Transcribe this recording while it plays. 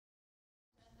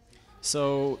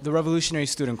So the Revolutionary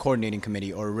Student Coordinating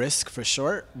Committee, or RISC for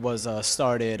short, was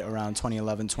started around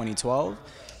 2011, 2012,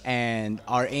 and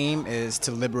our aim is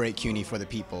to liberate CUNY for the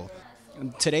people.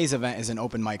 Today's event is an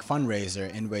open mic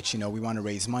fundraiser in which, we want to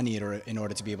raise money in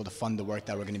order to be able to fund the work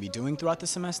that we're going to be doing throughout the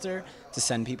semester, to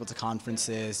send people to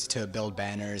conferences, to build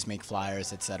banners, make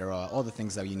flyers, etc., all the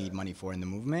things that you need money for in the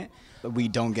movement. We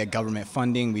don't get government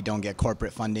funding, we don't get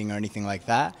corporate funding or anything like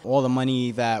that. All the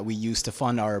money that we use to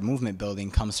fund our movement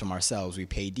building comes from ourselves. We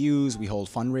pay dues, we hold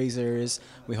fundraisers,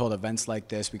 we hold events like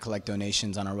this, we collect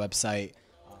donations on our website.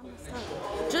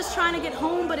 Just trying to get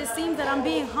home, but it seems that I'm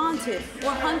being haunted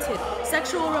or hunted.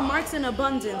 Sexual remarks in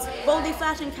abundance. Boldly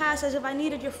flashing cash as if I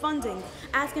needed your funding.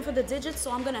 Asking for the digits,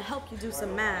 so I'm going to help you do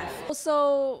some math.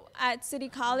 Also, at City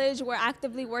College, we're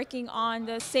actively working on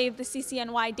the Save the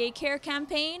CCNY Daycare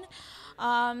campaign.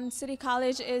 City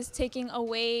College is taking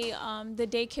away the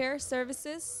daycare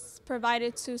services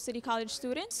provided to City College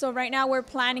students. So right now we're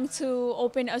planning to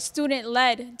open a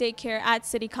student-led daycare at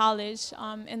City College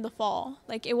in the fall.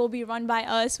 Like, it will be run by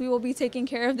us. We will be taking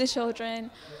care of the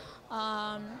children.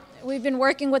 We've been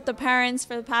working with the parents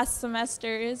for the past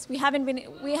semesters. We haven't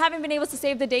been able to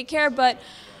save the daycare, but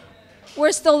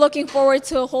we're still looking forward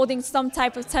to holding some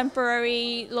type of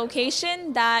temporary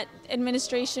location that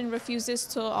administration refuses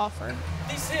to offer.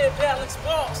 These here balance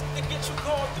balls that get you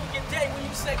going through your day when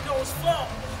you say goes fall.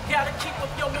 Gotta keep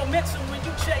up your momentum when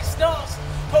you chase stars.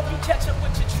 Hope you catch up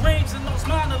with your dreams and those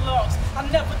monologues. I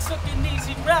never took an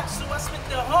easy route, so I spit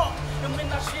the heart. And when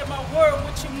I share my word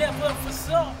with you, never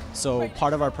foresaw. So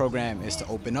part of our program is to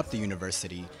open up the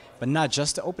university, but not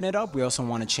just to open it up, we also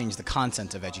want to change the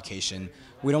content of education.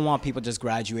 We don't want people just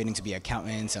graduating to be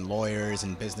accountants and lawyers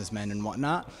and businessmen and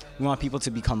whatnot. We want people to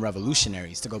become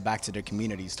revolutionaries, to go back to their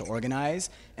communities, to organize,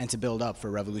 and to build up for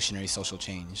revolutionary social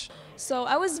change. So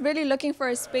I was really looking for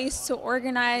a space to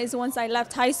organize once I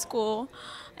left high school,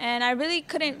 and I really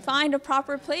couldn't find a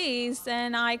proper place,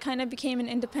 and I kind of became an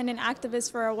independent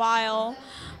activist for a while,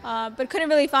 but couldn't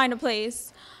really find a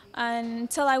place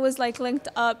until I was linked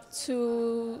up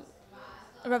to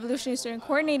a Revolutionary Student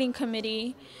Coordinating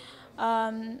Committee.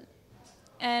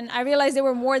 And I realized they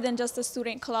were more than just a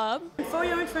student club. For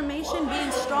your information,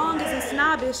 being strong isn't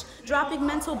snobbish, dropping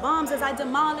mental bombs as I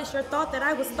demolish your thought that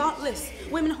I was thoughtless.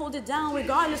 Women hold it down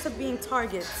regardless of being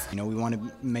targets. We want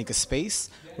to make a space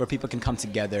where people can come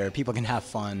together, people can have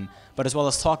fun, but as well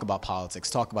as talk about politics,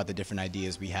 talk about the different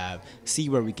ideas we have, see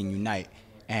where we can unite,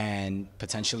 and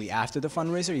potentially after the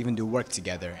fundraiser even do work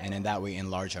together, and in that way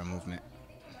enlarge our movement.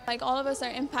 All of us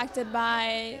are impacted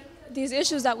by these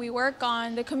issues that we work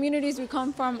on. The communities we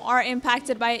come from are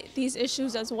impacted by these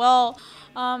issues as well.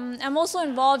 I'm also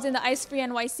involved in the ICE Free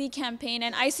NYC campaign,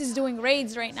 and ICE is doing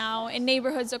raids right now in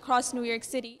neighborhoods across New York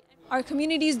City. Our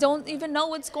communities don't even know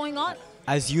what's going on.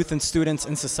 As youth and students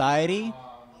in society,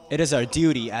 it is our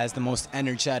duty as the most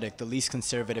energetic, the least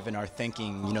conservative in our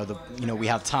thinking. We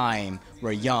have time,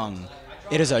 we're young.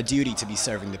 It is our duty to be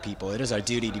serving the people. It is our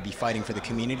duty to be fighting for the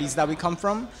communities that we come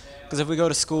from. Because if we go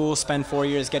to school, spend 4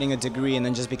 years getting a degree, and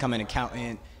then just become an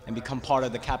accountant and become part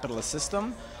of the capitalist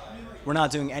system, we're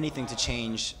not doing anything to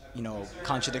change,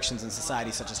 contradictions in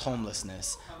society such as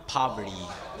homelessness, poverty,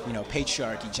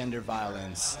 patriarchy, gender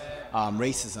violence,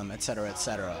 racism, etc.,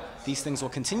 etc. These things will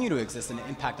continue to exist and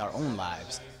impact our own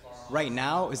lives. Right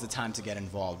now is the time to get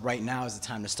involved. Right now is the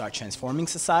time to start transforming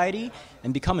society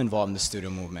and become involved in the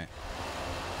student movement.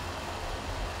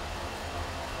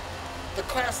 The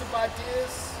clash of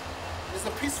ideas is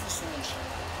a peaceful solution.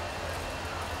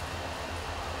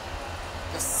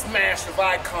 The smash of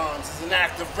icons is an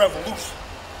act of revolution.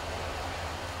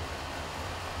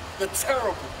 The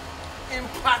terrible,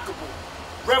 implacable,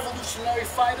 revolutionary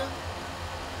fighter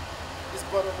is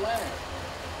but a lamb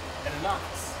and an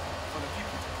ox for the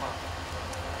people to find.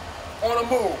 On the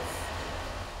move.